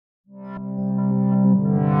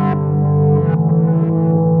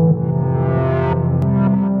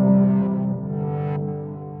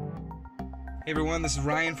everyone, this is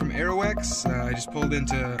Ryan from Aerox. I just pulled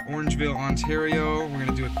into Orangeville, Ontario. We're going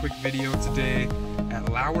to do a quick video today at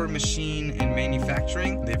Lauer Machine and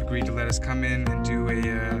Manufacturing. They've agreed to let us come in and do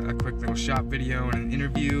a quick little shop video and an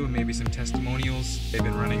interview, maybe some testimonials. They've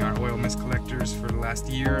been running our oil mist collectors for the last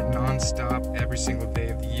year, non-stop, every single day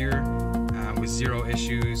of the year, with zero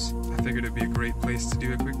issues. I figured it'd be a great place to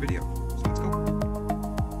do a quick video. So let's go.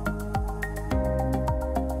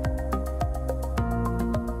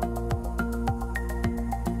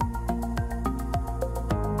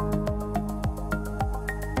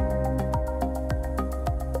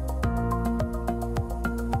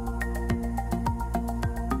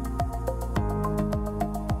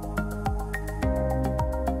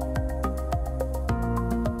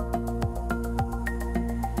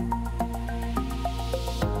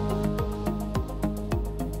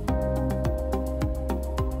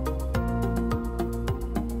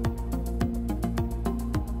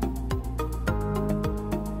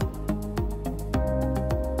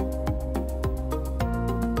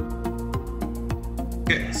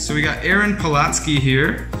 Okay, so we got Aaron Polatsky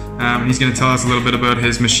here, and he's going to tell us a little bit about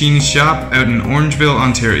his machine shop out in Orangeville,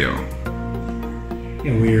 Ontario.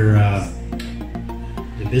 Yeah,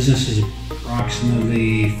 the business is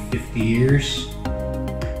approximately 50 years.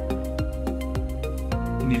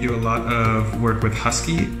 And you do a lot of work with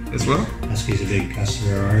Husky as well? Husky's a big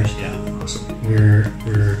customer of ours, yeah. Awesome. We're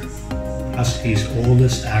Husky's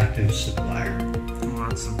oldest active supplier. Oh,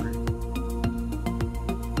 that's so great.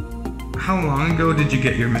 How long ago did you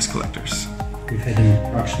get your mist collectors? We've had them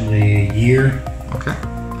approximately a year. Okay.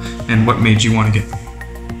 And what made you want to get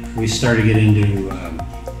them? We started getting into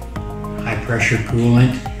high pressure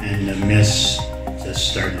coolant, and the mist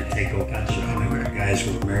just started to take over. That's the guys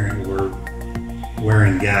were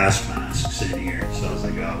wearing gas masks in here, so I was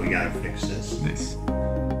like, oh, we gotta fix this. Nice.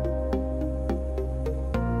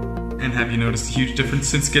 And have you noticed a huge difference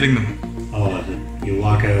since getting them? Oh, you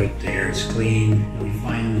walk out, the air is clean. We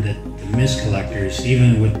find that the mist collectors,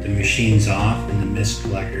 even with the machines off and the mist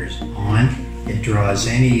collectors on, it draws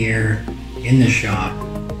any air in the shop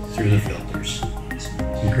through the filters. It's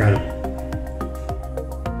incredible.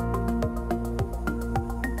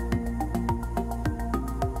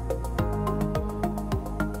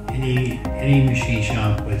 Any machine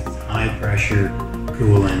shop with high pressure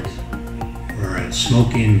coolant or a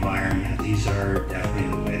smoky environment, these are definitely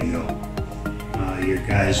the way to go. Your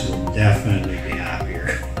guys will definitely be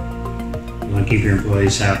happier. You want to keep your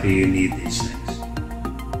employees happy, you need these things.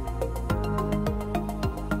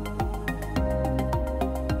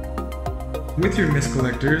 With your mist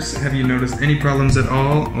collectors, have you noticed any problems at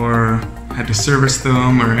all, or had to service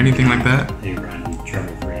them, or anything like that? They run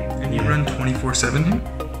trouble-free. And you run 24/7 here?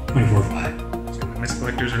 24/5. So the mist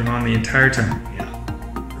collectors are on the entire time? Yeah.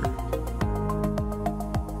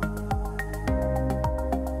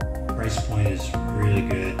 Price point is really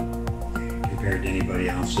good compared to anybody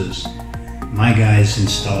else's. My guys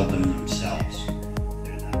installed them themselves.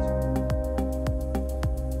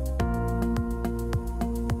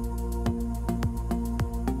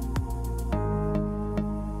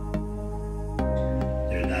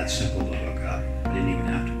 They're that simple to hook up. I didn't even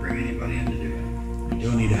have to bring anybody in to do it. You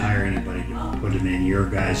don't need to hire anybody to put them in. Your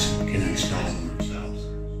guys can install them themselves.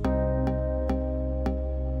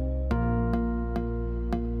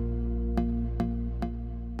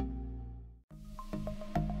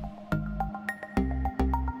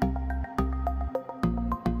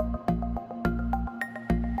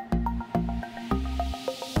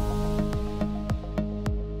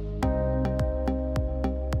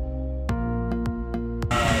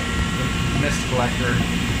 Mist collector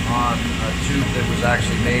on a tube that was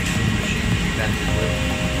actually made from the machine we invented with,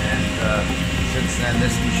 and since then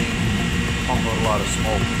this machine pumps out a lot of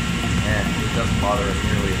smoke and it doesn't bother us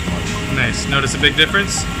nearly as much. Nice. Notice a big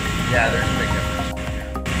difference? Yeah, there's a big difference.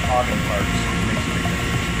 Hogging parts makes a big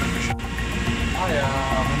difference. Hi,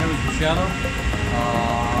 my name is Luciano.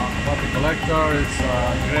 About the collector, it's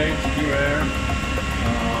great, pure air.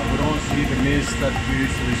 We don't see the mist that we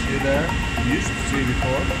usually see there. We used to see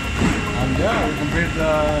before. And yeah, we can breathe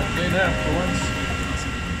clean air for once.